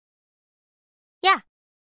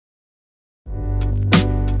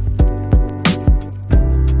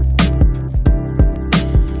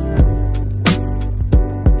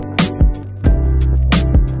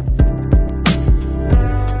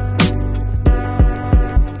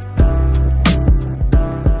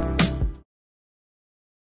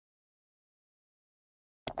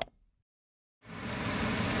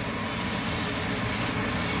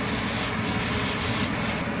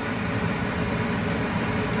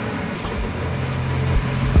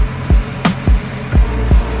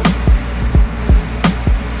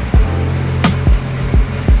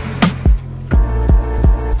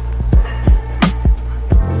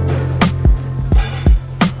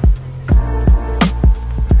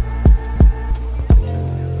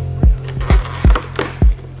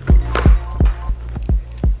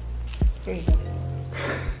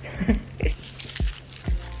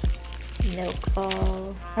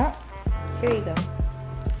Oh, here you go.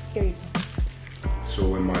 Here you go. So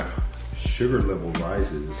when my sugar level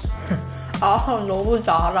rises. 아, 너무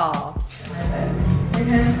잘아. Your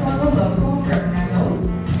hands go on the local grip handles.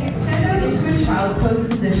 Extend out into a child's pose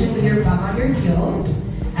position with your bum on your heels.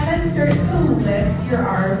 And then start to lift your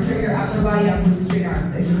arms or your upper body up with straight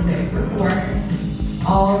arms, I should say, for 4.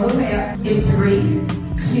 All the way up in 3,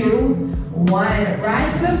 2, 1.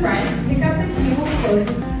 Rise to the front, pick up the cable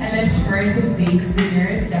closest, and then turn to face the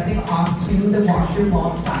mirror, stepping off to the washroom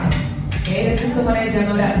wall side. Okay, this is the one I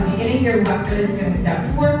demoed at the beginning. Your left foot is going to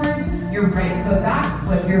step forward, your right foot back,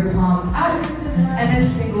 flip your palm out, and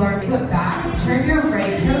then single arm foot back. Turn your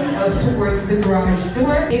right toes out towards the garage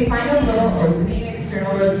door. You find a little opening,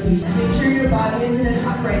 external rotation. Make sure your body is in an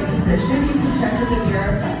upright position. You can check in the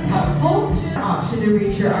mirror if that's helpful. An option to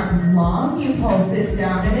reach your arms long. You pulse it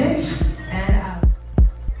down an inch and out.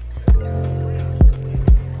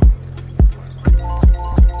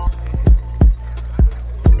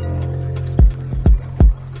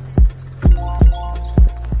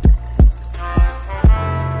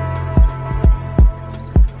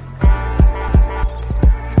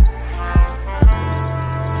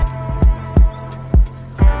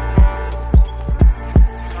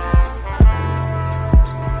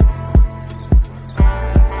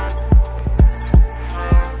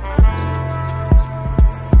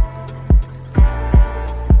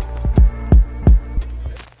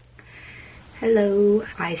 Hello,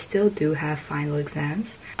 I still do have final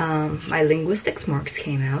exams. My linguistics marks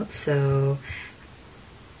came out, so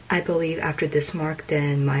I believe after this mark,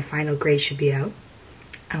 then my final grade should be out.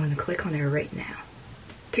 I'm gonna click on it right now.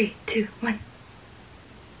 3, 2, 1.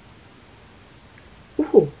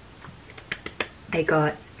 Ooh! I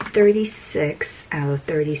got 36 out of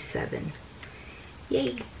 37.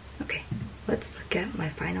 Yay! Okay, let's look at my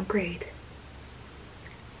final grade.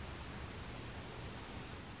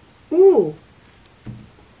 Ooh!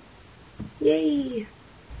 Yay!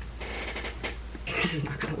 This is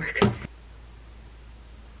not gonna work.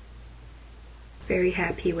 Very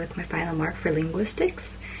happy with my final mark for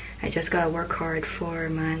linguistics. I just gotta work hard for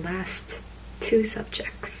my last 2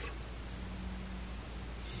 subjects.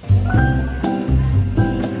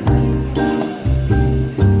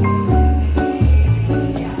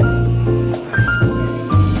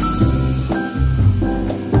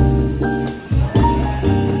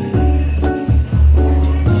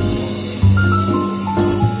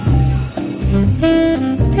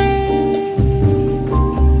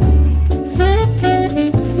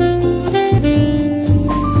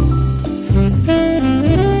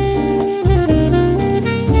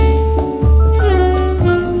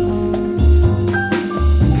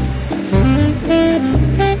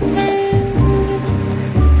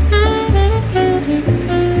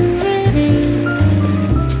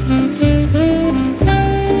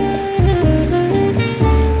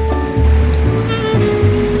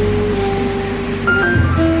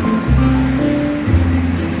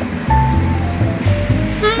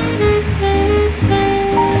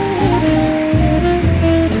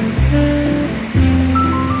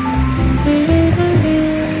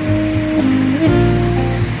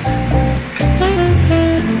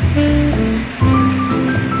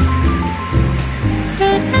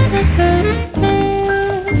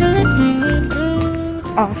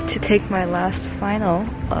 Off to take my last final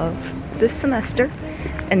of this semester,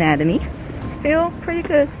 anatomy. Feel pretty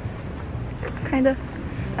good, kinda.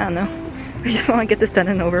 I don't know. I just want to get this done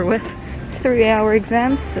and over with. 3-hour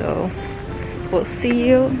exam, so we'll see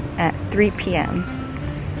you at 3 p.m.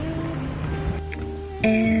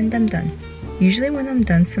 And I'm done. Usually when I'm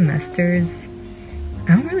done semesters,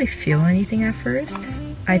 I don't really feel anything at first.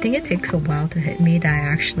 I think it takes a while to hit me that I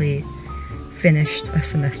actually finished a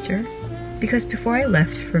semester. Because before I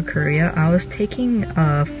left for Korea, I was taking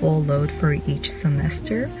a full load for each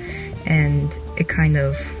semester, and it kind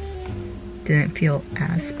of didn't feel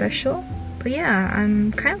as special. But yeah,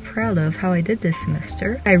 I'm kind of proud of how I did this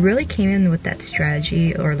semester. I really came in with that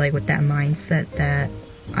strategy, or like with that mindset that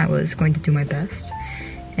I was going to do my best,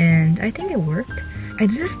 and I think it worked. I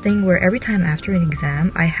did this thing where every time after an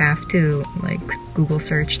exam, I have to like Google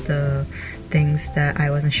search the things that I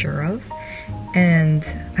wasn't sure of. And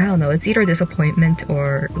I don't know, it's either disappointment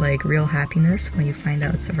or like real happiness when you find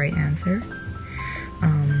out it's the right answer.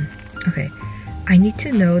 Okay, I need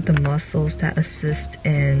to know the muscles that assist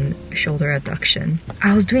in shoulder abduction.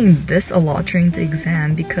 I was doing this a lot during the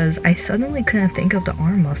exam because I suddenly couldn't think of the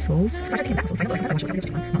arm muscles.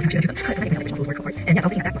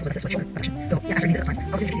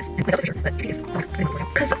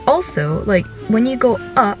 Because also, like, when you go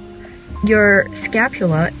up, your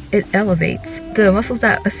scapula, it elevates. The muscles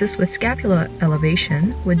that assist with scapula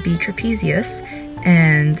elevation would be trapezius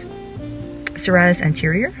and serratus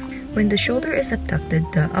anterior. When the shoulder is abducted,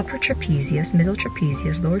 the upper trapezius, middle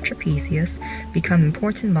trapezius, lower trapezius become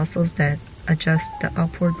important muscles that adjust the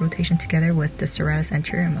upward rotation together with the serratus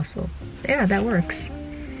anterior muscle. Yeah, that works.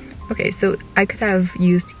 Okay, so I could have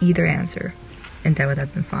used either answer and that would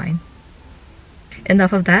have been fine.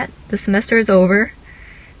 Enough of that. The semester is over.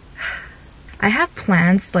 I have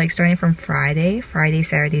plans like starting from Friday,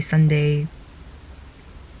 Saturday, Sunday,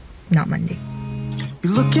 not Monday.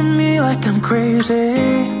 You look at me like I'm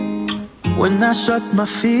crazy when I shut my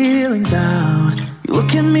feelings out. You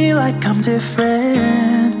look at me like I'm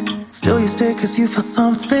different. Still you stay cause you feel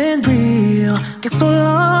something real. Get so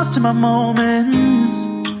lost in my moments.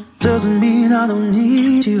 Doesn't mean I don't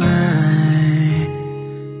need you.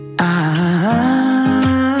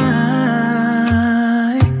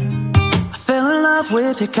 I fell in love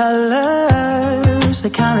with your colors.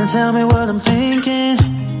 They kinda tell me what I'm thinking.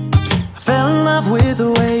 I fell in love with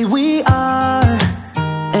the way we are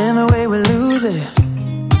and the way we lose it.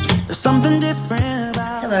 There's something different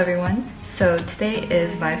about. Hello everyone. So today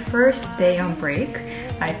is my first day on break.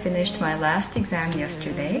 I finished my last exam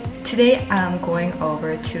yesterday. Today I'm going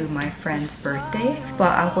over to my friend's birthday,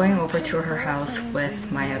 but I'm going over to her house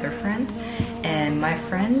with my other friend. And my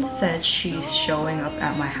friend said she's showing up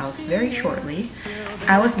at my house very shortly.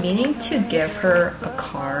 I was meaning to give her a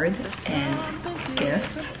card and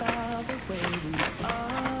gift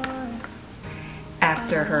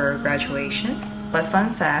after her graduation. But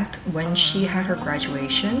fun fact, when she had her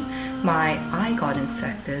graduation, my eye got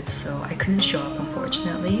infected, so I couldn't show up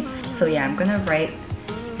unfortunately. So yeah, I'm gonna write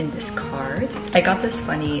in this card. I got this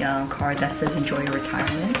funny card that says enjoy your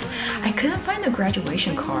retirement. I couldn't find a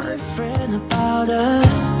graduation card.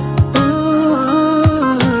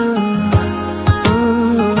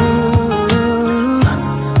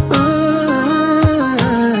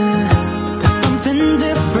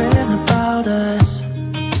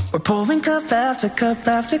 Pouring cup after cup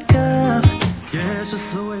after cup. Yeah, it's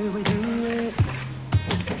just the way we do it.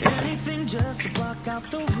 Anything just to block out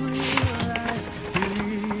the real life.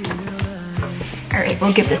 Alright,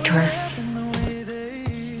 we'll give this to her.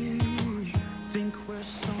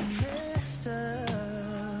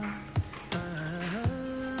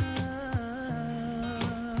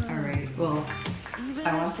 Alright, well,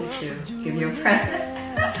 I wanted to give you a present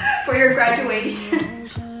for your graduation.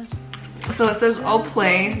 So it says all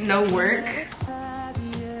play, no work.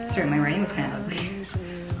 Sorry, my writing was kind of ugly. It's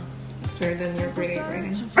better than your grade 8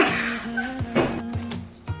 writing.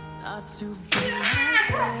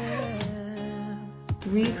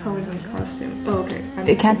 3 colors in costume. Oh, okay.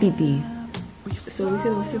 It can't be B. So we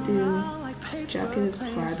could also do jacket is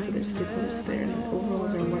plaid, so there's 2 colors there, and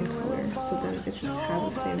overalls are 1 color, so then it just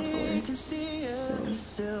has the same color.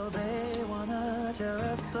 So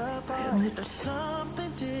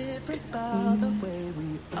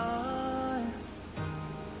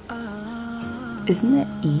Isn't it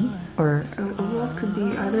E? Or overalls could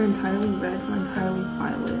be either entirely red or entirely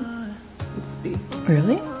violet. It's B,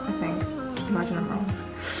 really? I think. Imagine I'm wrong.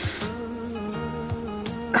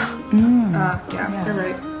 Yeah, you're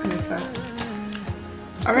right. I missed that.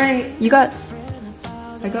 Alright. You got...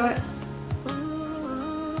 I got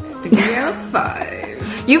 3 out of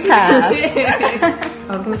 5. You passed. I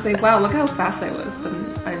was gonna say, wow, look how fast I was, but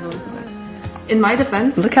I really didn't. In my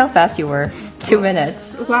defense... Look how fast you were. 2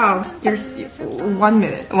 minutes. Wow, you're 1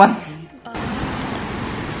 minute.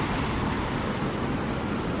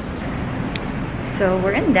 So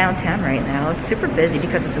we're in downtown right now. It's super busy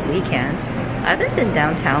because it's a weekend. I haven't been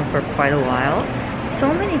downtown for quite a while.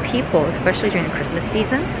 So many people, especially during the Christmas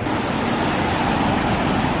season.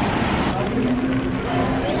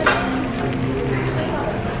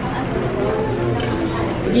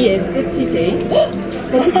 ESTJ?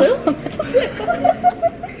 맞췄어요?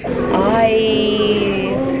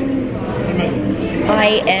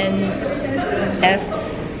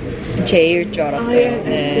 INFJ일 줄 알았어요.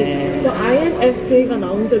 네. 저 INFJ가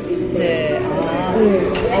나온 적 있어요. 네.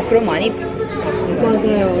 그럼 많이 바꾼 거죠?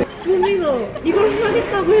 맞아요. 소미도 이걸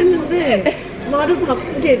하겠다고 했는데 말을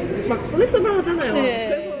바꾸게 막 플렉서블 하잖아요. 네.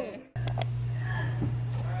 그래서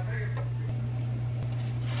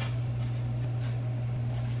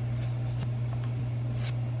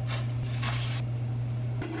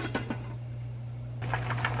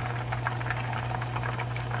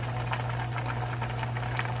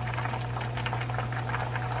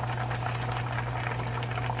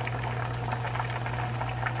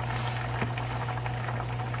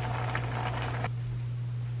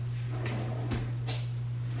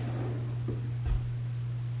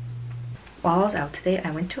While I was out today, I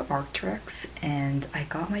went to Arc'teryx and I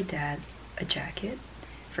got my dad a jacket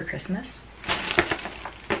for Christmas.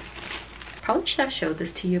 Probably should have showed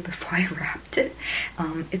this to you before I wrapped it.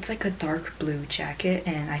 It's like a dark blue jacket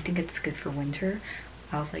and I think it's good for winter.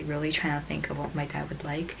 I was like really trying to think of what my dad would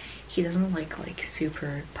like. He doesn't like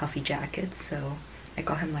super puffy jackets, so I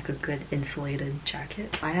got him like a good insulated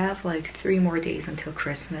jacket. I have like 3 more days until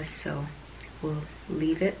Christmas, so we'll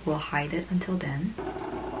hide it until then.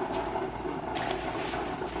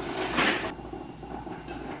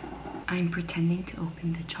 I'm pretending to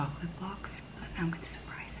open the chocolate box, but I'm going to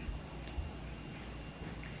surprise him.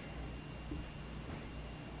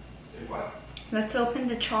 Say what? Let's open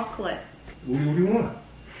the chocolate. What do you want?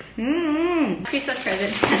 Christmas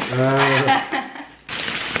present.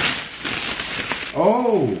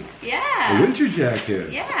 Oh! Yeah! A winter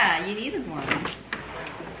jacket. Yeah, you needed one.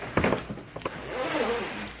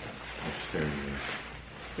 That's very nice.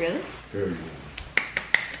 Really? Very good.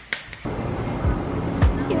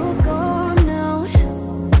 You're gone now,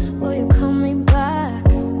 will you coming back?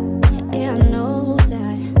 Yeah, I know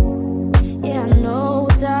that. Yeah, I know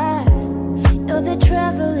that. You're the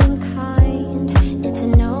traveling kind, it's a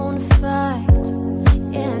known fact.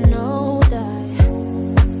 Yeah, I know that.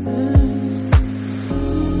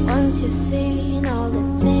 Once you've seen all the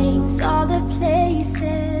things, all the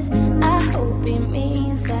places, I hope it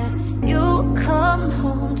means that you'll come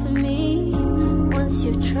home to me. Once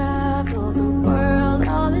you've traveled the world,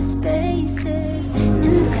 all the spaces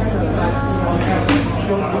inside your heart.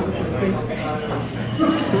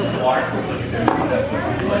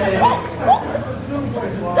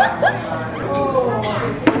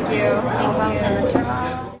 Thank you.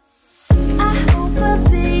 I hope I'll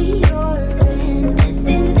be your end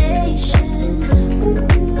destination.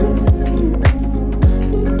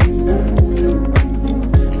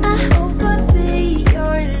 I hope I'll be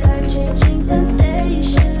your life-changing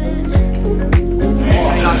sensation.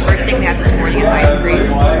 First thing we have this morning is ice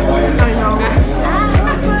cream. I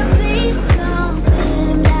hope I'll be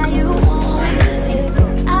something that you won't let go.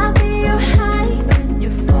 I'll be your high when you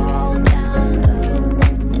fall down low.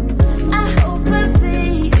 I hope I'll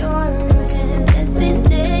be your end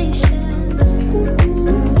destination.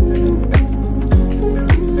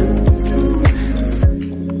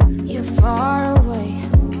 You're far away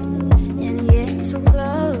and yet so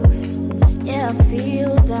close. Yeah, I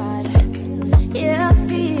feel that. Yeah, I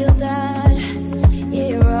feel that. Yeah,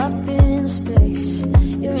 you're up in space.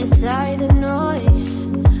 You're inside the noise.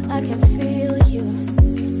 I can feel you.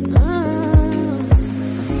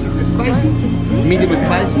 Spicy? Medium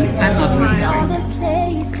spicy? I'm not really All the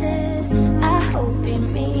places. I hope it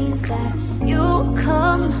means that you'll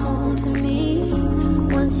come home to me.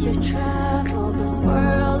 Once you travel the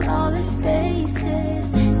world, all the spaces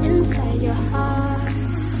inside your heart.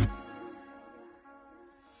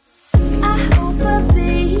 I hope I'll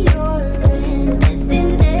be your end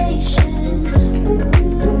destination.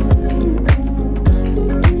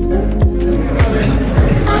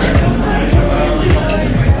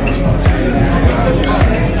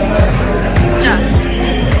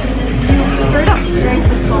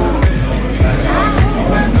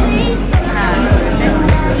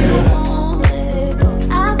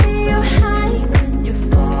 I'll be your high when you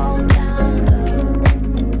fall down low.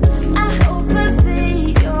 I hope I'll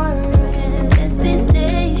be your end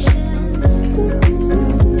destination.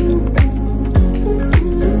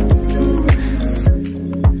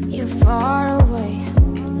 You're far away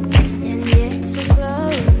and yet so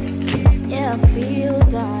close. Yeah, I feel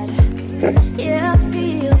that. Yeah, I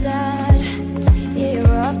feel that. Yeah,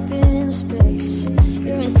 you're up in space.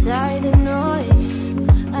 You're inside the noise.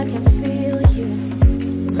 I can feel you.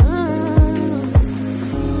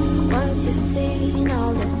 Once you've seen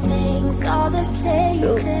all the things, all the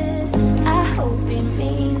places, I hope it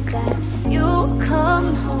means that you'll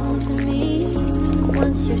come home to me.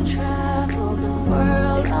 Once you've traveled the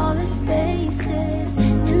world, all the spaces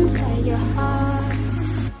inside your heart.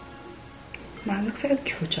 Mine looks like a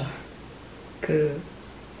gyoza. It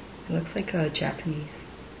looks like a Japanese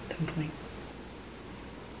dumpling.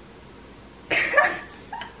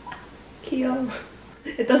 Cute.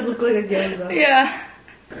 It does look like a gyoza. Yeah.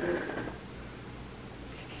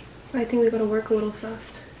 I think we gotta work a little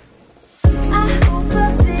fast. I hope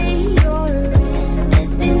I'll be your end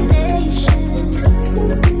destination.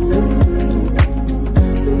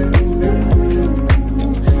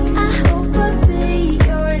 I hope I'll be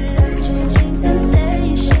your life-changing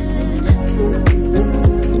sensation.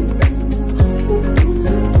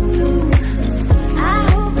 I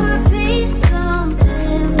hope I'll be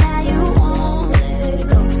something that you won't let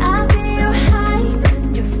go. I'll be your high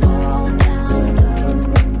when you fall down low.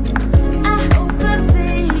 I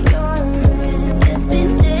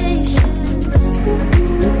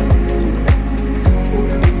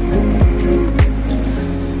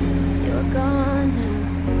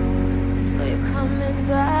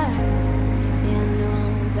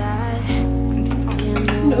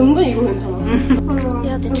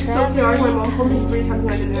whatever PR, my it mom told me could. 3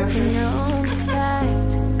 times I didn't It's answer. no